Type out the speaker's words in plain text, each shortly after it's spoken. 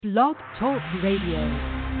Blog Talk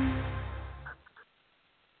Radio.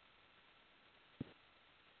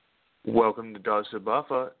 Welcome to Dose of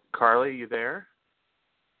Buffa. Carly, you there?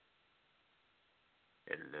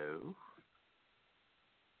 Hello?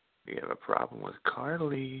 We have a problem with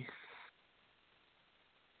Carly.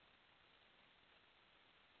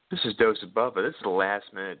 This is Dose of Buffa. This is the last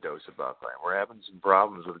minute Dose of Buffa. We're having some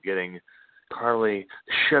problems with getting Carly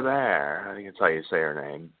Chabert, I think that's how you say her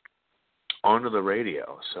name, onto the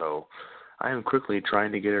radio. So I am quickly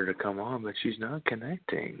trying to get her to come on, but she's not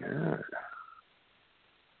connecting.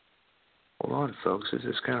 Hold on, folks. This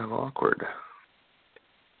is kind of awkward.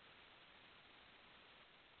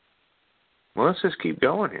 Well, let's just keep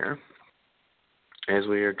going here as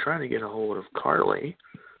we are trying to get a hold of Carly.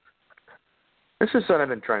 This is what I've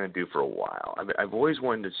been trying to do for a while. I've always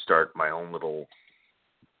wanted to start my own little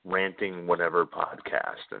ranting whatever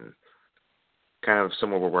podcast, and kind of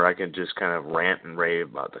somewhere where I can just kind of rant and rave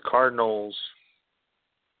about the Cardinals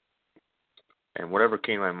and whatever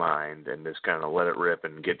came to my mind, and just kind of let it rip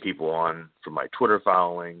and get people on from my Twitter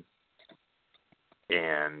following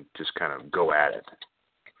and just kind of go at it.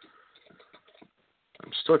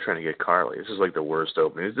 I'm still trying to get Carly. This is like the worst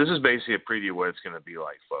opening. This is basically a preview of what it's going to be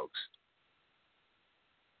like, folks.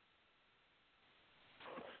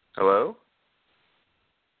 Hello?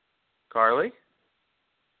 Carly?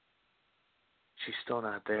 She's still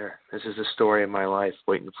not there. This is the story of my life,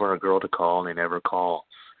 waiting for a girl to call, and they never call.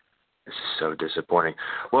 This is so disappointing.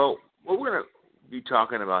 Well, what we're going to be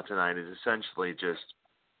talking about tonight is essentially just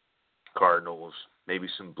Cardinals, maybe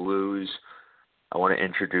some Blues. I want to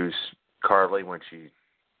introduce Carly when she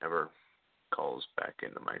ever calls back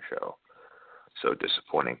into my show. So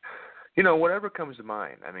disappointing. You know, whatever comes to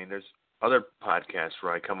mind. I mean, there's other podcasts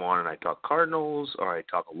where I come on and I talk Cardinals, or I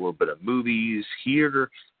talk a little bit of movies. Here,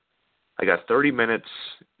 I got 30 minutes.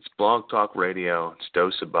 It's Blog Talk Radio. It's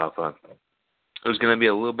Dose of Buffa. There's going to be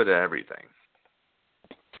a little bit of everything.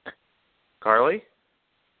 Carly?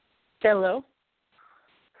 Hello.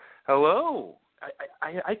 Hello.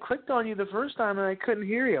 I clicked on you the first time and I couldn't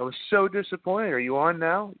hear you. I was so disappointed. Are you on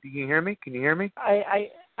now? Can you hear me? Can you hear me?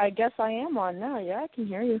 I guess I am on now. Yeah, I can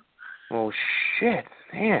hear you. Oh, shit.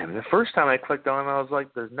 Man, the first time I clicked on, I was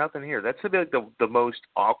like, there's nothing here. That's going to be like the most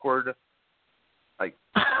awkward, like,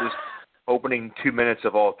 just opening 2 minutes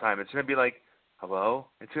of all time. It's going to be like, hello?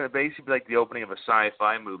 It's going to basically be like the opening of a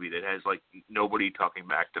sci-fi movie that has, like, nobody talking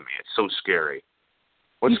back to me. It's so scary.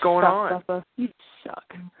 What's going on? Buffa. You suck.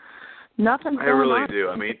 Nothing's going on. I really do.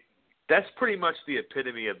 I mean, that's pretty much the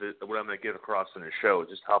epitome of what I'm going to get across in the show,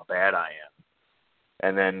 just how bad I am.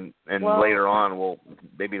 And then later on, we'll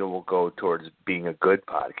go towards being a good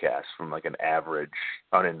podcast from like an average,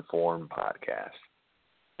 uninformed podcast.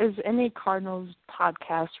 Is any Cardinals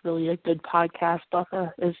podcast really a good podcast,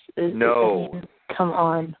 Buffa? No. Come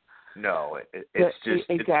on. No, it's just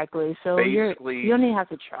exactly. So you don't even have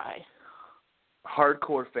to try.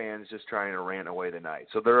 Hardcore fans just trying to rant away the night.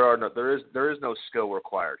 So there is no skill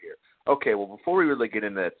required here. Okay, well, before we really get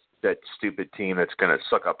into that stupid team that's going to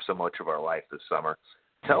suck up so much of our life this summer,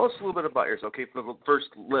 tell us a little bit about yourself. Okay, first,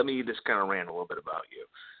 let me just kind of rant a little bit about you.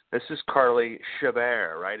 This is Carly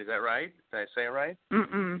Chabert, right? Is that right? Did I say it right?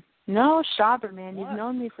 Mm-mm. No, Chabert, man. What? You've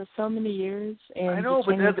known me for so many years. And I know,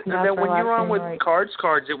 but then when you were on with Cards,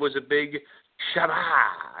 it was a big Chabert.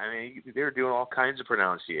 I mean, they were doing all kinds of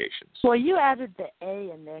pronunciations. Well, you added the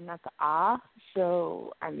A in there, not the A.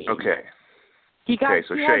 So, I mean. Okay.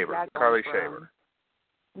 So Chabert. Carly Chabert.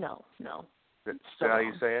 No. Is that how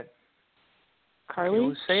you say it?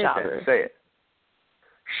 Carly Chabert. Say it.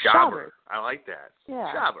 Chabert. I like that.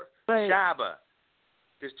 Yeah. Chabert. Shabba.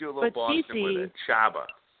 Just do a little Boston with it. Shabba.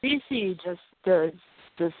 CC just does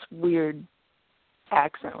this weird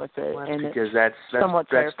accent with it. Well, and because that's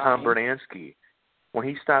terrifying. Tom Bernansky. When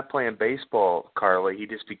he stopped playing baseball, Carly, he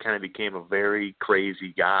just kind of became a very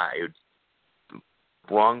crazy guy who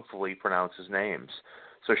wrongfully pronounces names.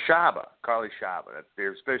 So Shabba, Carly Shabba.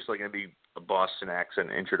 There's especially going to be a Boston accent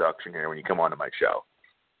introduction here when you come on to my show.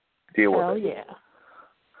 Deal with it. Oh, yeah.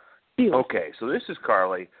 Okay, so this is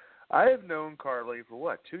Carly. I have known Carly for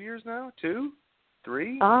what, 2 years now? 2?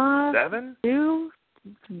 3? 7? 2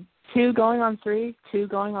 going on 3, 2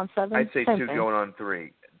 going on 7. I'd say 2 going on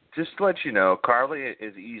 3. Just to let you know, Carly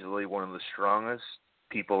is easily one of the strongest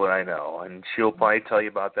people that I know, and she'll probably tell you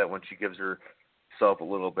about that when she gives herself a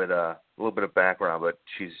little bit of background. But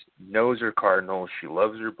she knows her Cardinals. She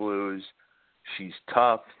loves her Blues. She's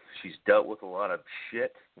tough. She's dealt with a lot of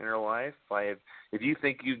shit in her life. If you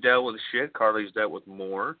think you've dealt with shit, Carly's dealt with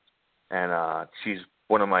more, and she's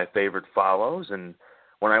one of my favorite follows. And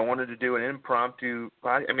when I wanted to do an impromptu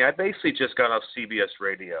podcast, I mean, I basically just got off CBS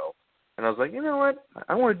Radio, And I was like, you know what?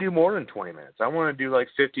 I want to do more than 20 minutes. I want to do like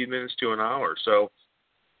 15 minutes to an hour. So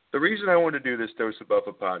the reason I wanted to do this Dose of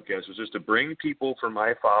Buffa podcast was just to bring people from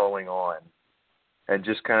my following on and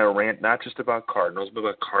just kind of rant, not just about Cardinals, but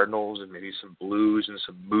about Cardinals and maybe some Blues and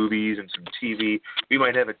some movies and some TV. We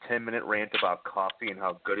might have a 10-minute rant about coffee and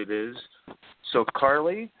how good it is. So,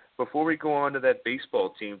 Carly, before we go on to that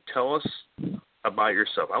baseball team, tell us about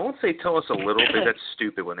yourself. I won't say tell us a little bit. That's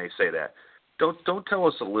stupid when they say that. Don't tell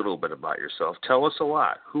us a little bit about yourself. Tell us a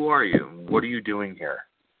lot. Who are you? What are you doing here?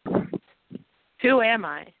 Who am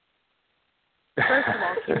I? First of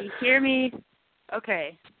all, can you hear me?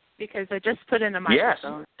 Okay, because I just put in a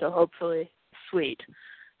microphone, yes. so hopefully, sweet.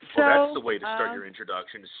 Well, that's the way to start your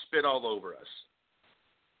introduction, to spit all over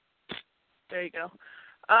us. There you go.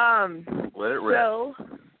 Let it rip. So,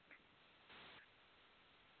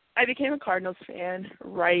 I became a Cardinals fan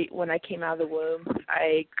right when I came out of the womb.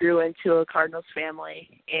 I grew into a Cardinals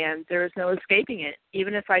family, and there was no escaping it.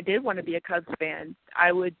 Even if I did want to be a Cubs fan,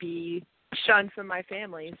 I would be shunned from my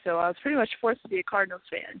family, so I was pretty much forced to be a Cardinals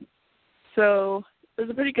fan. So it was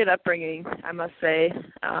a pretty good upbringing, I must say.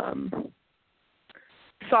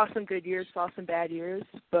 Saw some good years, saw some bad years,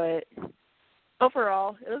 but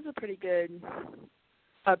overall, it was a pretty good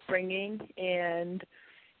upbringing, and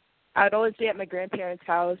I'd always be at my grandparents'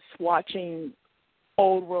 house watching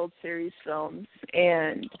old World Series films,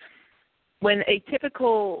 and when a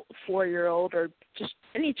typical 4-year-old or just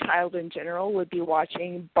any child in general would be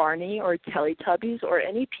watching Barney or Teletubbies or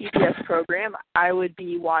any PBS program, I would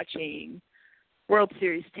be watching World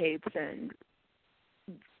Series tapes and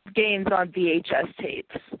games on VHS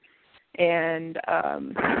tapes. And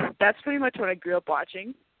that's pretty much what I grew up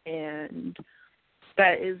watching, and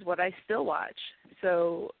that is what I still watch.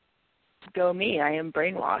 So go me, I am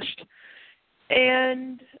brainwashed.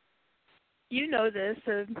 And you know this,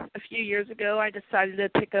 a few years ago I decided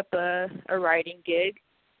to pick up a writing gig,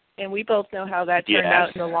 and we both know how that turned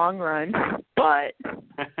out in the long run. But,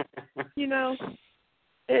 you know,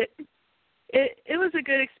 it was a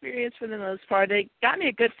good experience for the most part. It got me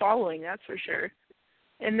a good following, that's for sure.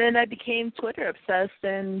 And then I became Twitter obsessed,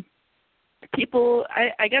 and people,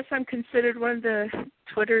 I guess I'm considered one of the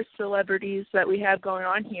Twitter celebrities that we have going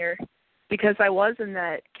on here, because I was in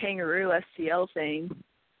that kangaroo STL thing,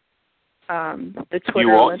 the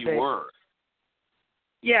Twitter Olympics. You were.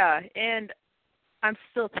 Yeah, and I'm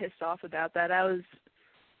still pissed off about that. I was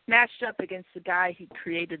matched up against the guy who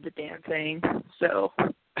created the damn thing, so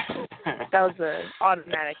that was an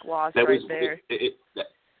automatic loss there.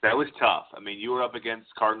 That was tough. I mean, you were up against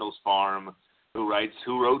Cardinals Farm, who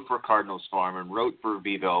wrote for Cardinals Farm and wrote for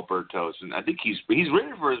Viva Albertos, and I think he's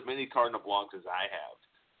written for as many Cardinal blogs as I have,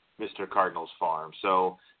 Mr. Cardinals Farm.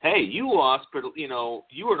 So, hey, you lost, but, you know,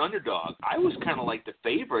 you were an underdog. I was kind of like the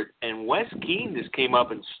favorite, and Wes Keane just came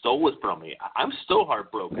up and stole it from me. I'm still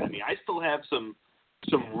heartbroken. I mean, I still have some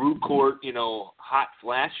Rue Court, you know, hot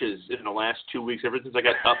flashes in the last 2 weeks ever since I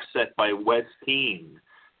got upset by Wes Keane.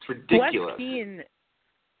 It's ridiculous. Wes Keane,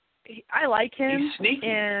 I like him. He's sneaky.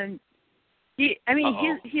 And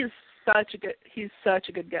he's such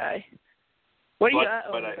a good guy. What are you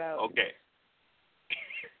about? Okay.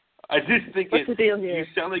 I just think what's the deal here? You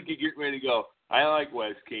sound like you're getting ready to go, I like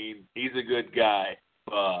Wes Keane. He's a good guy.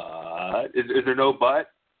 But is there no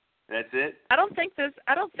but? That's it? I don't think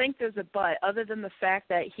there's a but, other than the fact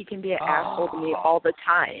that he can be an asshole to me all the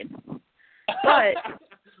time. But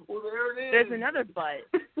well, there it is. There's another but.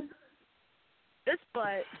 This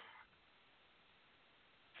but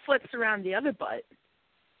flips around the other but.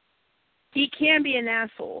 He can be an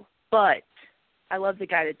asshole, but I love the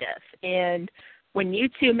guy to death. And when you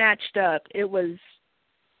two matched up, I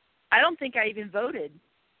don't think I even voted.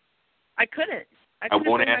 I couldn't. I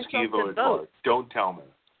won't ask you to vote. Don't tell me.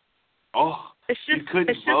 Oh, you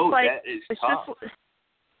couldn't vote. Like, that is tough.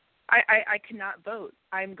 I cannot vote.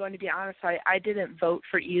 I'm going to be honest. I didn't vote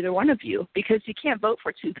for either one of you because you can't vote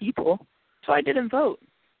for two people. So I didn't vote.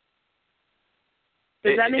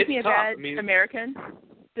 Does that make me a bad American?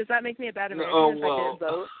 Does that make me a bad American if I didn't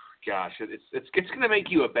vote? Gosh, it's going to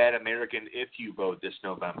make you a bad American if you vote this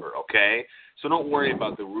November, okay? So don't worry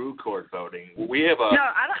about the Rue Court voting. We have a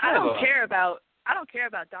I don't care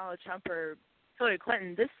about Donald Trump or Hillary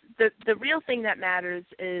Clinton. The real thing that matters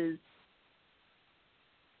is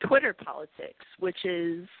Twitter politics, which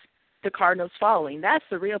is the Cardinals following. That's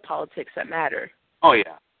the real politics that matter. Oh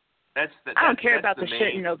yeah, I don't care about the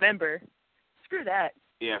shit in November. Screw that.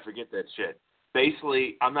 Yeah, forget that shit.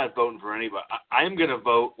 Basically, I'm not voting for anybody. I'm going to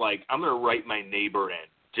vote, like, I'm going to write my neighbor in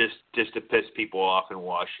just to piss people off in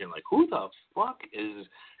Washington. Like, who the fuck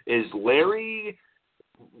is Larry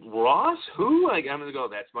Ross? Who? Like, I'm going to go,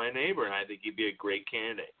 that's my neighbor, and I think he'd be a great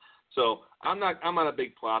candidate. So I'm not a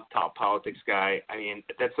big top politics guy. I mean,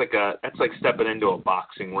 that's like stepping into a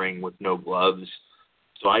boxing ring with no gloves.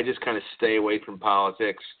 So I just kind of stay away from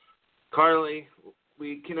politics. Carly,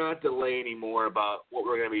 we cannot delay anymore about what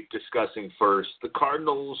we're going to be discussing first. The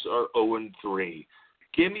Cardinals are 0-3.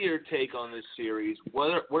 Give me your take on this series.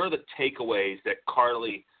 What are the takeaways that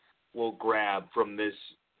Carly will grab from this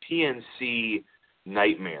PNC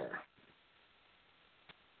nightmare?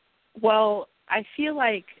 Well, I feel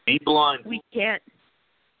like be blunt. we can't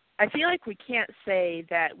say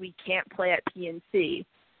that we can't play at PNC.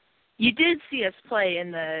 You did see us play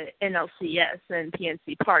in the NLCS in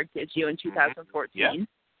PNC Park, did you, in 2014? Yeah.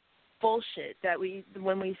 Bullshit that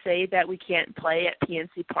when we say that we can't play at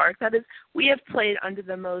PNC Park, that is, we have played under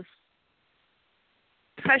the most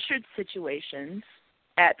pressured situations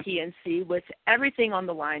at PNC with everything on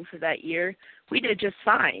the line for that year. We did just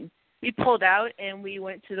fine. We pulled out and we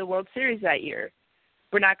went to the World Series that year.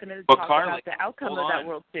 We're not going to talk about the outcome of that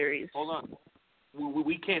World Series. Hold on.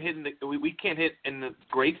 We can't hit in the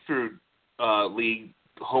Grapefruit League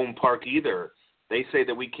home park either. They say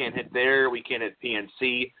that we can't hit there. We can't hit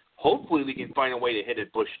PNC. Hopefully, we can find a way to hit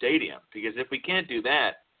at Busch Stadium, because if we can't do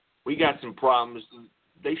that, we got some problems.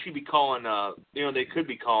 They should be calling. They could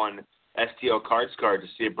be calling STL Cards to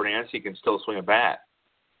see if Bernansky can still swing a bat.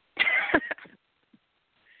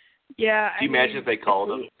 Yeah. Can you imagine if they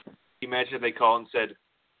called him? Can you imagine if they called and said,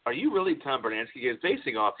 "Are you really Tom Bernansky?" Because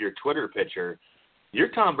basing off your Twitter picture, you're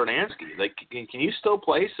Tom Bernansky. Like, can you still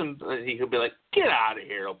play some? He'll be like, "Get out of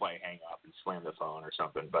here!" He'll probably hang up and slam the phone or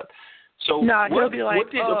something. But so no, he'll be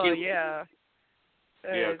like, yeah,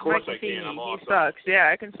 of course I can. I'm awesome. He sucks. Yeah,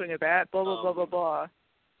 I can swing a bat. Blah blah blah blah blah.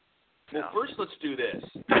 Well, first let's do this.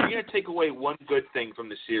 If you're going to take away one good thing from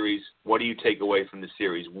the series, what do you take away from the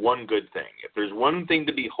series? One good thing. If there's one thing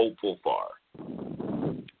to be hopeful for.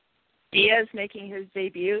 Diaz making his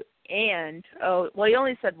debut, and he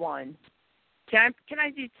only said one. Can I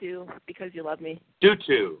do two because you love me? Do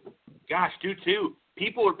two. Gosh, do two.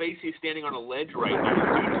 People are basically standing on a ledge right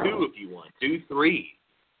now. Do two if you want. Do three.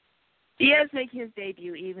 Diaz making his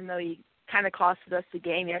debut, even though he kind of costed us the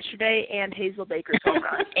game yesterday, and Hazel Baker's home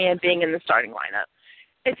run, and being in the starting lineup.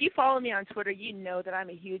 If you follow me on Twitter, you know that I'm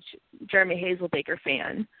a huge Jeremy Hazel Baker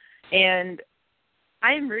fan, and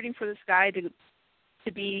I am rooting for this guy to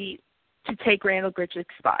take Randall Grichuk's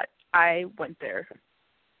spot. I went there.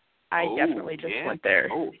 I definitely just went there.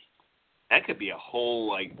 Oh, that could be a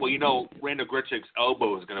whole, Randall Grichuk's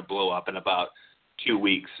elbow is going to blow up in about 2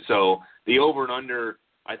 weeks. So the over and under,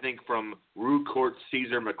 I think, from Rue Court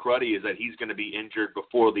Caesar McCruddy is that he's going to be injured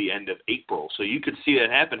before the end of April. So you could see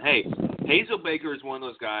that happen. Hey, Hazel Baker is one of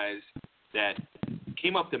those guys that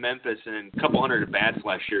came up to Memphis and a couple hundred at bats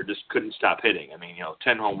last year, just couldn't stop hitting. I mean,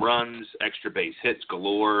 10 home runs, extra base hits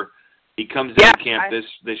galore. He comes into camp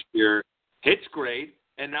this year, hits great,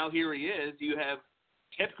 and now here he is. You have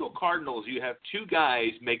typical Cardinals. You have two guys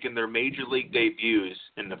making their major league debuts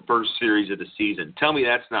in the first series of the season. Tell me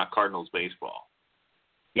that's not Cardinals baseball.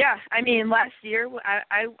 Yeah, I mean, last year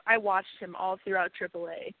I watched him all throughout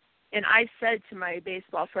AAA, and I said to my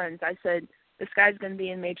baseball friends, I said, this guy's going to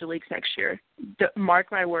be in major leagues next year.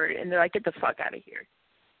 Mark my word. And they're like, get the fuck out of here.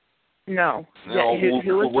 No. Who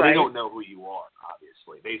was right? They don't know who you are,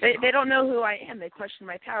 obviously. They don't know who I am. They question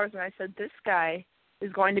my powers, and I said, this guy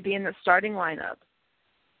is going to be in the starting lineup.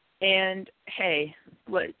 And, hey,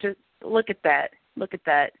 just look at that. Look at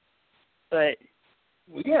that. But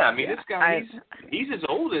yeah, I mean, this guy, he's as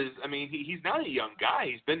old as, I mean, he's not a young guy.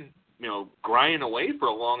 He's been, grinding away for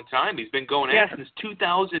a long time. He's been going at it since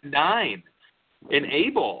 2009 in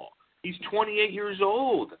A-ball. He's 28 years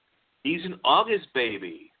old. He's an August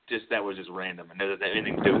baby. That was just random. It doesn't have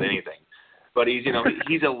anything to do with anything. But he's,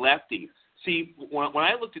 he's a lefty. See, when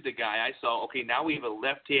I looked at the guy, I saw, okay, now we have a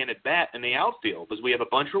left-handed bat in the outfield because we have a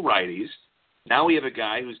bunch of righties. Now we have a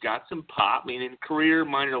guy who's got some pop. I mean, in career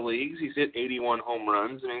minor leagues, he's hit 81 home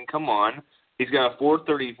runs. I mean, come on. He's got a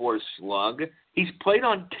 434 slug. He's played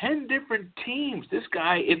on 10 different teams. This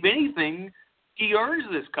guy, if anything, he earns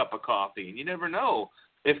this cup of coffee. And you never know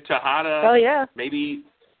if Tejada maybe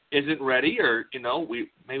isn't ready, or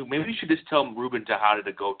maybe we should just tell Ruben Tejada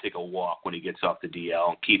to go take a walk when he gets off the DL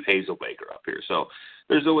and keep Hazel Baker up here. So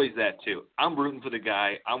there's always that too. I'm rooting for the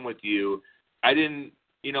guy. I'm with you. I didn't.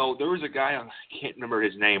 There was a guy I can't remember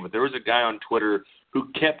his name, but there was a guy on Twitter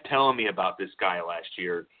who kept telling me about this guy last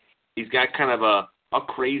year. He's got kind of a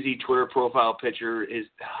crazy Twitter profile picture.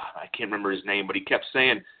 I can't remember his name, but he kept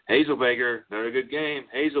saying, Hazel Baker, very good game,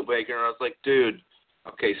 Hazel Baker. And I was like, dude,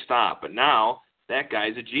 okay, stop. But now that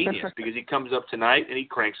guy's a genius because he comes up tonight and he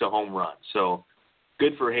cranks a home run. So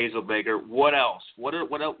good for Hazel Baker. What else? What are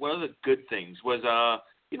the good things? Was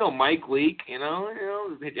Mike Leake,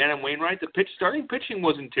 Adam Wainwright. The starting pitching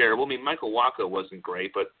wasn't terrible. I mean, Michael Wacha wasn't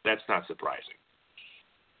great, but that's not surprising.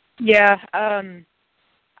 Yeah,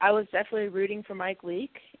 I was definitely rooting for Mike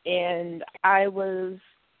Leake, and I was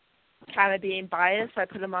kind of being biased. I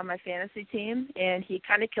put him on my fantasy team, and he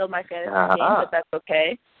kind of killed my fantasy team, but that's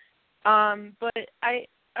okay. But I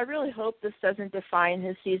really hope this doesn't define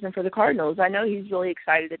his season for the Cardinals. I know he's really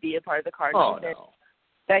excited to be a part of the Cardinals. Oh, no.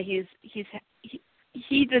 That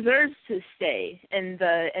he deserves to stay in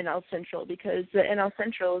the NL Central, because the NL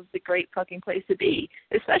Central is the great fucking place to be,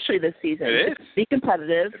 especially this season. It is. It's going to be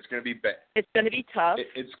competitive. It's going to be bad. It's going to be tough,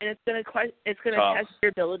 and it's going to test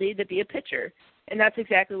your ability to be a pitcher, and that's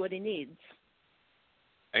exactly what he needs.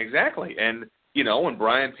 Exactly, and when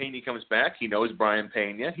Brian Pena comes back, he knows Brian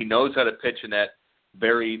Pena. He knows how to pitch in that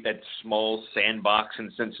small sandbox in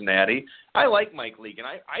Cincinnati. I like Mike Leake, and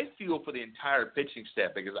I feel for the entire pitching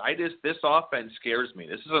staff, because this offense scares me.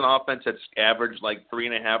 This is an offense that's averaged like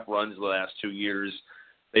 3.5 runs the last 2 years.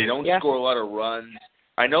 They don't score a lot of runs.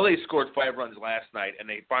 I know they scored 5 runs last night, and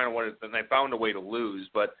they found a way to lose.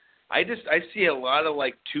 But I see a lot of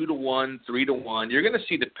like 2-1, 3-1. You're going to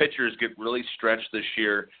see the pitchers get really stretched this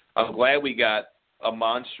year. I'm glad we got a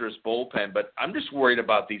monstrous bullpen, but I'm just worried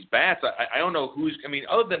about these bats. I don't know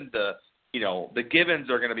other than the givens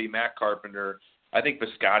are going to be Matt Carpenter. I think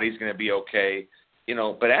Piscotty's going to be okay.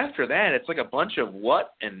 But after that, it's like a bunch of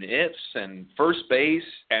what and ifs, and first base.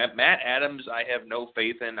 Matt Adams, I have no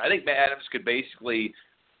faith in. I think Matt Adams could basically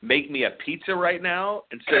make me a pizza right now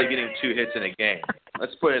instead of getting 2 hits in a game.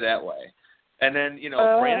 Let's put it that way. And then,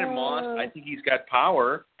 Brandon Moss, I think he's got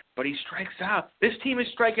power, but he strikes out. This team is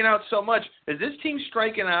striking out so much. Is this team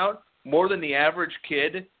striking out more than the average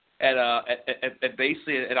kid at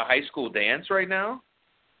basically at a high school dance right now?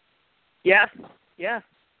 Yeah.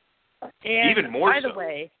 And even more by so. The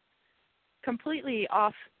way, completely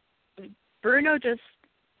off, Bruno just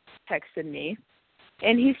texted me,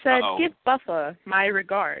 and he said, "Give Buffa my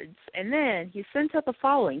regards." And then he sent up a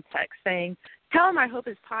following text saying, "Tell him I hope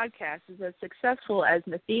his podcast is as successful as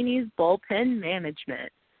Matheny's bullpen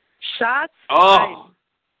management." Shots fired.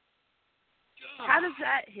 How does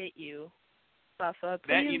that hit you, Buffa?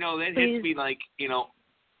 Please, that hits me like,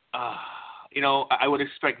 I would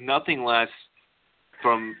expect nothing less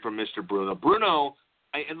from Mr. Bruno. Bruno,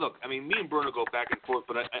 me and Bruno go back and forth,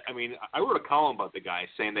 but I wrote a column about the guy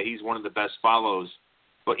saying that he's one of the best follows,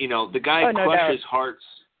 but the guy crushes hearts.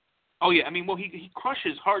 Oh yeah, he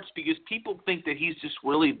crushes hearts because people think that he's just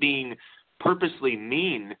really being purposely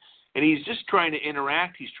mean. And he's just trying to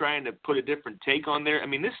interact. He's trying to put a different take on there.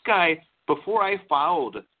 This guy, before I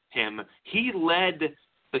followed him, he led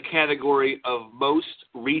the category of most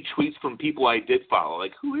retweets from people I did follow.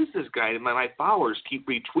 Like, who is this guy? And my followers keep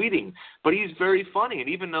retweeting. But he's very funny. And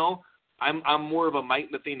even though I'm more of a Mike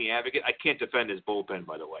Matheny advocate, I can't defend his bullpen,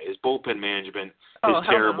 by the way. His bullpen management is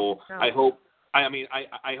terrible. No. I hope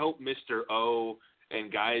Mr. O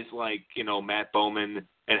and guys like, Matt Bowman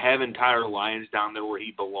and having Tyler Lyons down there where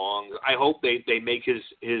he belongs. I hope they make his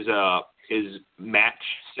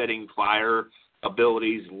match-setting fire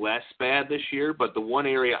abilities less bad this year. But the one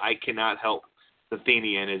area I cannot help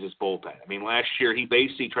Matheny in is his bullpen. Last year he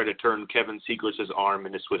basically tried to turn Kevin Seacrest's arm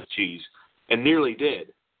into Swiss cheese, and nearly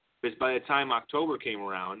did. Because by the time October came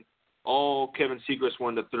around, all Kevin Seacrest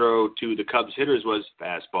wanted to throw to the Cubs hitters was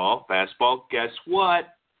fastball. Guess what?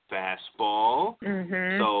 Fastball.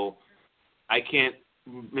 Mm-hmm. So I can't.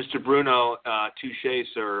 Mr. Bruno, touche,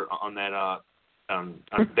 sir, on that. I'm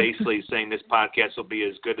basically saying this podcast will be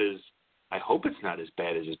as good as. I hope it's not as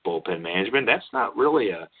bad as his bullpen management. That's not really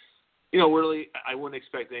really. I wouldn't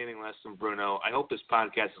expect anything less from Bruno. I hope this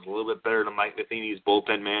podcast is a little bit better than Mike Matheny's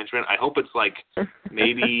bullpen management. I hope it's like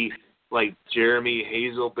maybe like Jeremy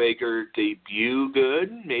Hazelbaker debut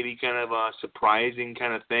good, maybe kind of a surprising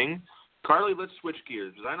kind of thing. Carly, let's switch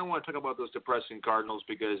gears, because I don't want to talk about those depressing Cardinals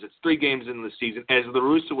because it's 3 games into the season. As the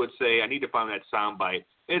Russo would say, I need to find that soundbite.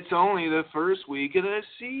 It's only the first week of the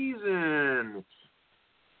season.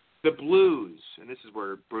 The Blues, and this is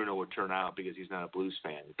where Bruno would turn out because he's not a Blues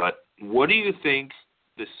fan, but what do you think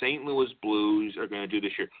the St. Louis Blues are going to do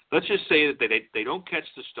this year? Let's just say that they don't catch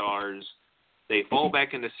the Stars. They fall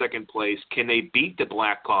back into second place. Can they beat the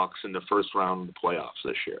Blackhawks in the first round of the playoffs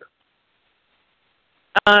this year?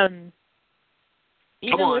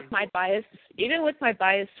 Even with my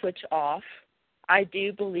bias switch off, I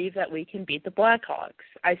do believe that we can beat the Blackhawks.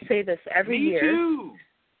 I say this every year. Me too.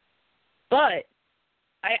 But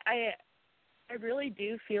I really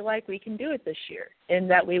do feel like we can do it this year, and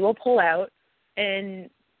that we will pull out and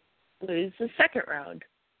lose the second round.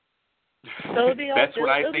 So it'll be That's what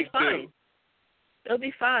I think fine. too. It'll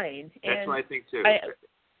be fine. That's what I think too.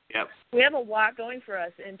 Yep. We have a lot going for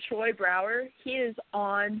us. And Troy Brower, he is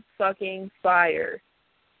on fucking fire.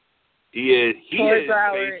 He is. Troy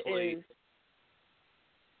Brower is.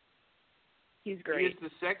 He's great. He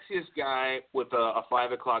is the sexiest guy with a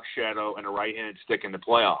 5 o'clock shadow and a right-handed stick in the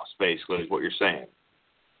playoffs, basically, is what you're saying.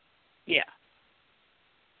 Yeah.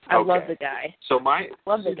 I love the guy. So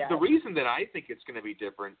the reason that I think it's going to be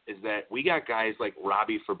different is that we got guys like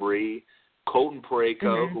Robbie Fabry, Colton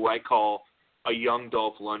Parayko, who I call a young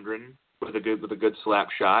Dolph Lundgren with a good slap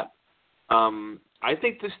shot. I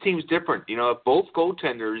think this team's different. You know, if both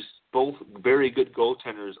very good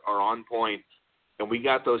goaltenders are on point, and we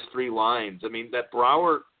got those three lines. I mean, that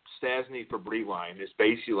Brower, Stastny, Fabry line is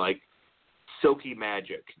basically like silky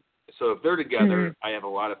magic. So if they're together, I have a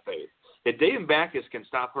lot of faith. If Dave Backus can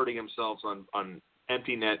stop hurting themselves on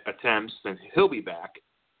empty net attempts, then he'll be back.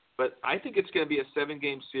 But I think it's going to be a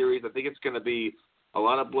 7-game series. I think it's going to be a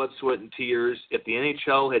lot of blood, sweat, and tears. If the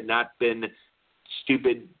NHL had not been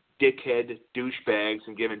stupid dickhead douchebags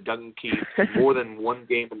and given Duncan Keith more than one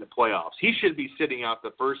game in the playoffs, he should be sitting out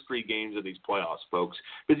the first 3 games of these playoffs, folks,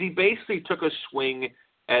 because he basically took a swing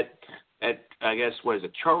at I guess, what is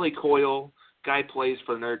it, Charlie Coyle. Guy plays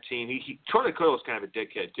for another team. Charlie Coyle is kind of a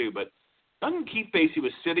dickhead too, but Duncan Keith basically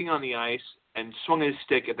was sitting on the ice and swung his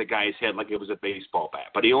stick at the guy's head like it was a baseball bat.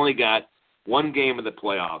 But he only got one game of the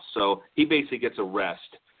playoffs, so he basically gets a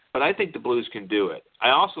rest. But I think the Blues can do it. I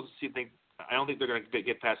also I don't think they're going to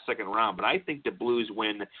get past second round, but I think the Blues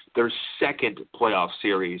win their second playoff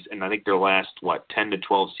series, and I think their last, 10 to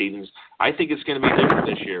 12 seasons. I think it's going to be different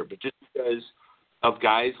this year, but just because of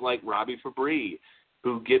guys like Robbie Fabry,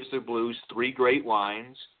 who gives the Blues 3 great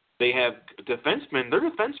lines. They have defensemen. Their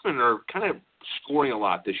defensemen are kind of scoring a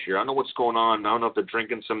lot this year. I don't know what's going on. I don't know if they're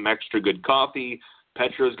drinking some extra good coffee.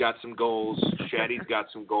 Petro's got some goals. Shaddy's got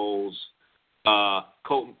some goals.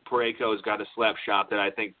 Colton Parayko's got a slap shot that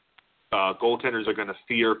I think goaltenders are going to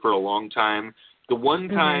fear for a long time. The one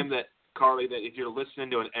time that, Carly, that if you're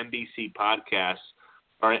listening to an NBC podcast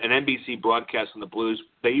or an NBC broadcast on the Blues,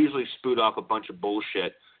 they usually spout off a bunch of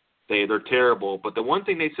bullshit. They're terrible. But the one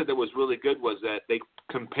thing they said that was really good was that they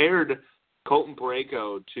compared Colton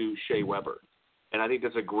Parayko to Shea Weber. And I think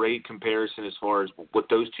that's a great comparison as far as what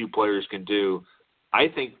those two players can do. I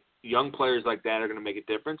think young players like that are going to make a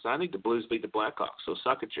difference. I think the Blues beat the Blackhawks. So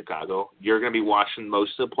suck it, Chicago. You're going to be watching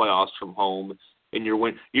most of the playoffs from home, and you're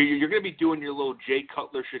going to be doing your little Jay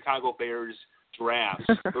Cutler Chicago Bears drafts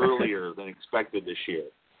earlier than expected this year.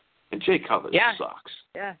 And Jay Cutler sucks.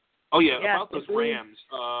 Yeah. Oh, yeah, about those Rams,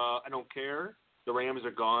 I don't care. The Rams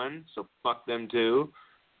are gone, so fuck them too.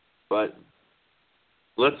 But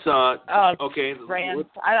let's okay. Rams.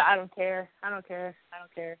 I don't care. I don't care.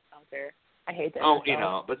 I hate that.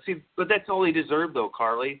 Oh, but that's all they deserve, though,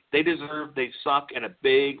 Carly. They suck in a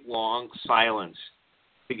big, long silence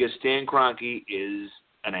because Stan Kroenke is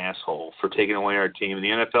an asshole for taking away our team, and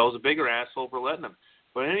the NFL is a bigger asshole for letting them.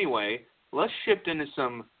 But anyway, let's shift into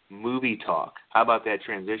some movie talk. How about that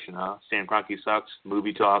transition, huh? Stan Kroenke sucks.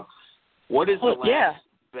 Movie talk. What is the last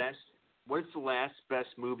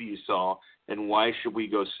best movie you saw, and why should we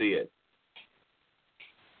go see it?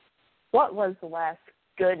 What was the last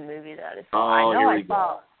good movie that I saw? Oh, I know here I we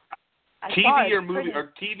saw. go. TV or movie,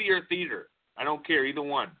 or TV or theater. I don't care, either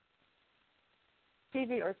one.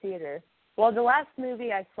 TV or theater. Well, the last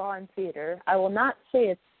movie I saw in theater, I will not say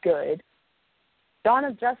it's good. Dawn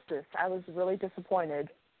of Justice. I was really disappointed.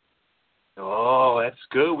 Oh, that's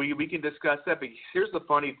good. We can discuss that. But here's the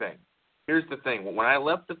funny thing. Here's the thing. When I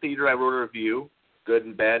left the theater, I wrote a review, good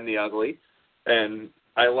and bad and the ugly, and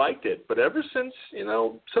I liked it. But ever since,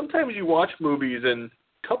 sometimes you watch movies and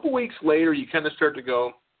a couple weeks later you kind of start to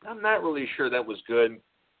go, I'm not really sure that was good.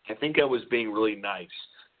 I think I was being really nice.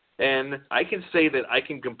 And I can say that I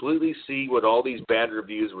can completely see what all these bad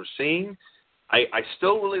reviews were seeing. I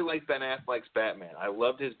still really like Ben Affleck's Batman. I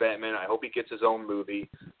loved his Batman. I hope he gets his own movie.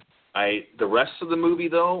 The rest of the movie,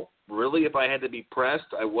 though, really, if I had to be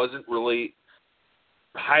pressed, I wasn't really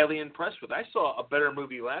highly impressed with. I saw a better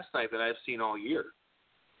movie last night than I've seen all year.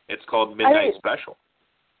 It's called Midnight Special.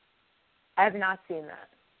 I have not seen that.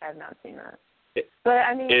 But,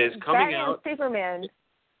 I mean, it is coming out.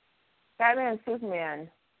 Batman and Superman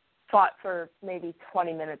fought for maybe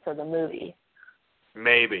 20 minutes of the movie.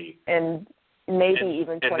 Maybe. And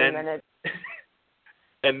even 20 minutes.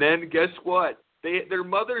 And then guess what? Their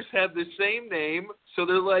mothers have the same name, so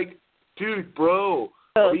they're like, dude, bro,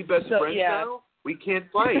 are we best friends now? We can't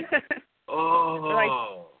fight.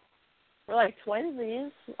 Oh. We're like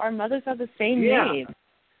twinsies. Our mothers have the same name.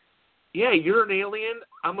 Yeah, you're an alien.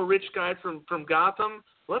 I'm a rich guy from Gotham.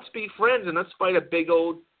 Let's be friends and let's fight a big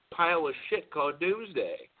old pile of shit called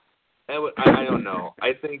Doomsday. I don't know.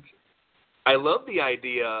 I think I love the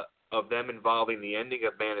idea of them involving the ending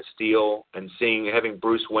of Man of Steel and having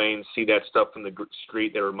Bruce Wayne see that stuff from the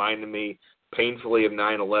street that reminded me painfully of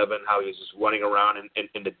 9/11, how he was just running around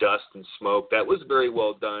in the dust and smoke. That was very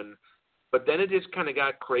well done. But then it just kind of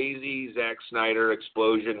got crazy, Zack Snyder,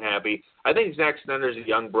 explosion happy. I think Zack Snyder's a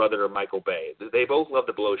young brother of Michael Bay. They both love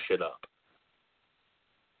to blow shit up.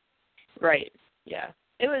 Right, yeah.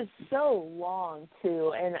 It was so long,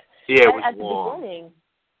 too. And yeah, it was long.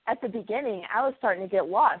 At the beginning, I was starting to get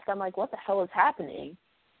lost. I'm like, what the hell is happening?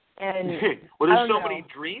 And well, there's so many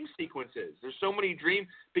dream sequences. There's so many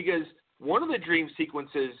because one of the dream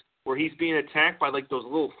sequences where he's being attacked by like those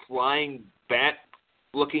little flying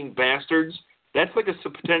bat-looking bastards, that's like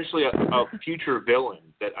potentially a future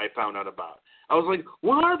villain that I found out about. I was like,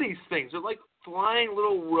 what are these things? They're like flying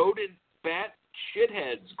little rodent bat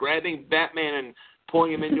shitheads grabbing Batman and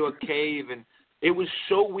pulling him into a cave, and it was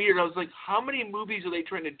so weird. I was like, how many movies are they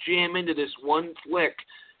trying to jam into this one flick?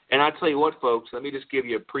 And I'll tell you what, folks, let me just give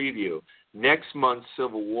you a preview. Next month's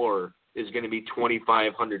Civil War is going to be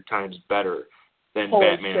 2,500 times better than Holy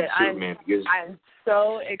Batman shit. and Superman. I'm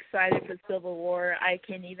so excited for Civil War. I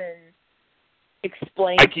can't even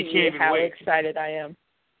explain to you how excited I am.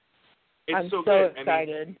 I'm so excited.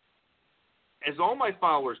 I mean, as all my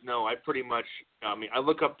followers know, I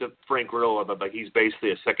look up to Frank Grillo, but he's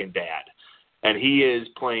basically a second dad. And he is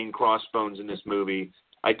playing Crossbones in this movie.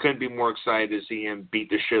 I couldn't be more excited to see him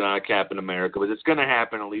beat the shit out of Captain America, but it's going to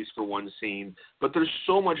happen at least for one scene. But there's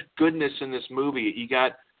so much goodness in this movie.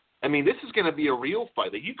 This is going to be a real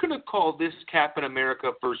fight. Like, you could have called this Captain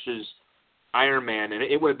America versus Iron Man, and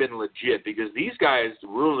it would have been legit because these guys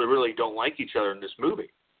really, really don't like each other in this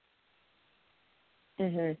movie.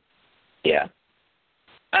 Mhm. Yeah.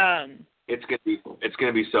 It's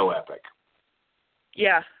gonna be so epic.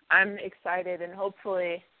 Yeah, I'm excited, and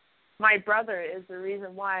hopefully my brother is the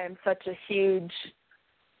reason why I'm such a huge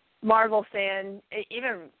Marvel fan,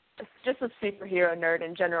 even just a superhero nerd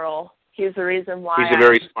in general. He's the reason why. He's a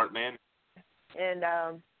very smart man. And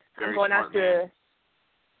I'm going out to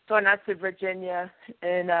Virginia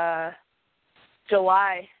in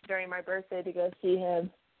July during my birthday to go see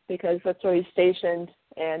him because that's where he's stationed,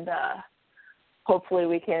 and hopefully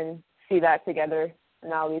we can see that together,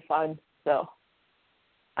 and that'll be fun. So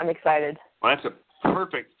I'm excited. Well, that's a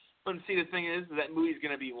perfect. But see, the thing is, that movie's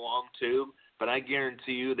going to be long too. But I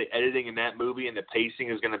guarantee you, the editing in that movie and the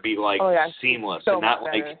pacing is going to be seamless, so and not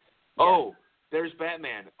much like, better. oh, there's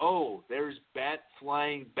Batman, oh, there's bat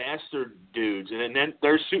flying bastard dudes, and then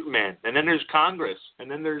there's Superman, and then there's Congress,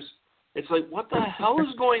 and then there's. It's like, what the hell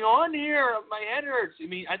is going on here? My head hurts.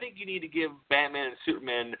 I think you need to give Batman and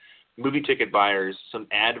Superman movie ticket buyers some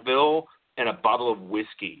Advil and a bottle of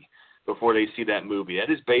whiskey before they see that movie.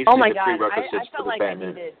 That is basically the prerequisites for the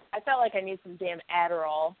Batman. I felt like I need some damn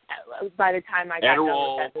Adderall by the time I got done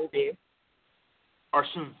with that movie. Are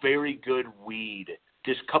some very good weed.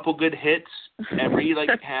 Just a couple good hits every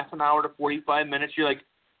half an hour to 45 minutes. You're like,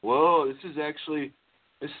 whoa, this is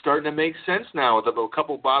starting to make sense now with a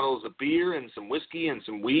couple bottles of beer and some whiskey and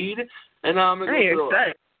some weed. And I'm going to go through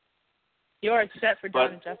it. You are set for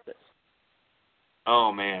Dawn of Justice.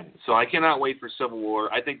 Oh, man. So I cannot wait for Civil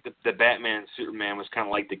War. I think the Batman and Superman was kind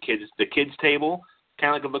of like the kids table,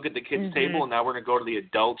 kind of like a look at the kids table, and now we're going to go to the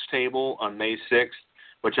adults table on May 6th,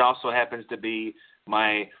 which also happens to be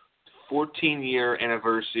my 14-year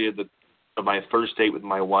anniversary of my first date with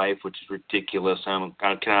my wife, which is ridiculous.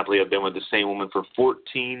 I cannot believe I've been with the same woman for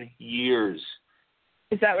 14 years.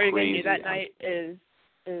 Is that what you're going to do that night, is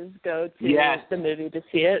go to the movie to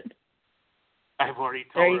see it? I've already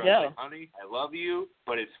told her, honey, I love you,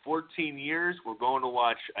 but it's 14 years. We're going to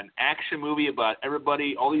watch an action movie about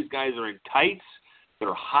everybody. All these guys are in tights.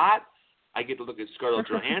 They're hot. I get to look at Scarlett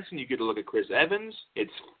Johansson. You get to look at Chris Evans.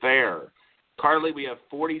 It's fair. Carly, we have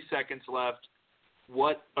 40 seconds left.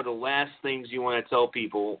 What are the last things you want to tell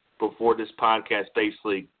people before this podcast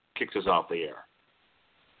basically kicks us off the air?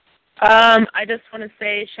 I just want to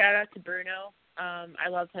say shout out to Bruno. I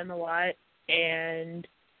love him a lot, and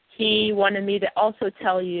he wanted me to also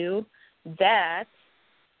tell you that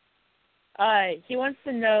he wants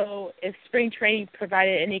to know if spring training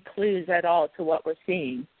provided any clues at all to what we're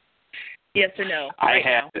seeing. Yes or no?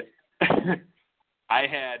 I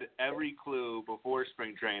had every clue before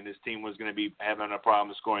spring training this team was going to be having a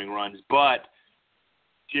problem scoring runs, but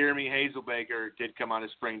Jeremy Hazelbaker did come out of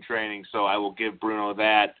spring training, so I will give Bruno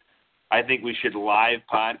that. I think we should live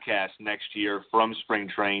podcast next year from spring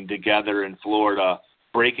training together in Florida,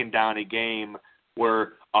 breaking down a game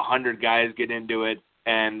where 100 guys get into it,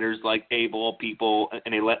 and there's like A-ball people,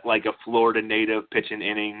 and they let like a Florida native pitch an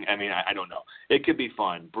inning. I mean, I don't know. It could be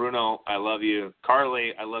fun. Bruno, I love you.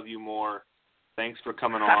 Carly, I love you more. Thanks for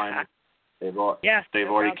coming on. They've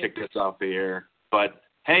already kicked us off the air. But,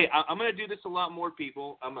 hey, I'm going to do this a lot more,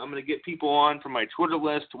 people. I'm going to get people on from my Twitter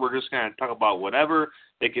list. We're just going to talk about whatever.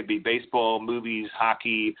 It could be baseball, movies,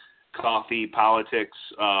 hockey, coffee, politics,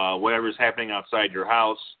 whatever's happening outside your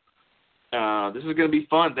house. This is going to be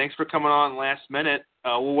fun. Thanks for coming on last minute.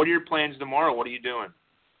 Well, what are your plans tomorrow? What are you doing?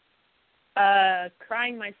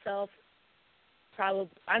 Crying myself. Probably,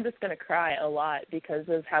 I'm just going to cry a lot because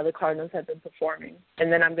of how the Cardinals have been performing.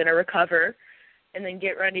 And then I'm going to recover and then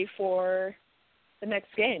get ready for the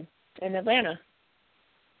next game in Atlanta.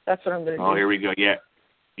 That's what I'm going to do. Oh, here we go. Yeah.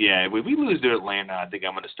 If we lose to Atlanta, I think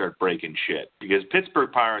I'm going to start breaking shit because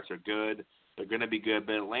Pittsburgh Pirates are good. They're going to be good.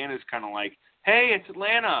 But Atlanta's kind of like, hey, it's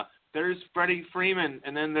Atlanta. There's Freddie Freeman,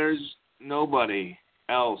 and then there's nobody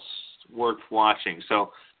else worth watching.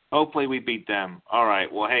 So hopefully we beat them. All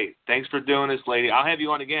right. Well, hey, thanks for doing this, lady. I'll have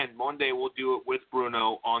you on again. One day we'll do it with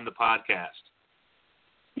Bruno on the podcast.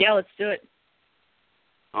 Yeah, let's do it.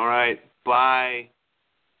 All right. Bye.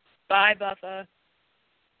 Bye, Buffa.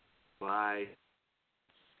 Bye.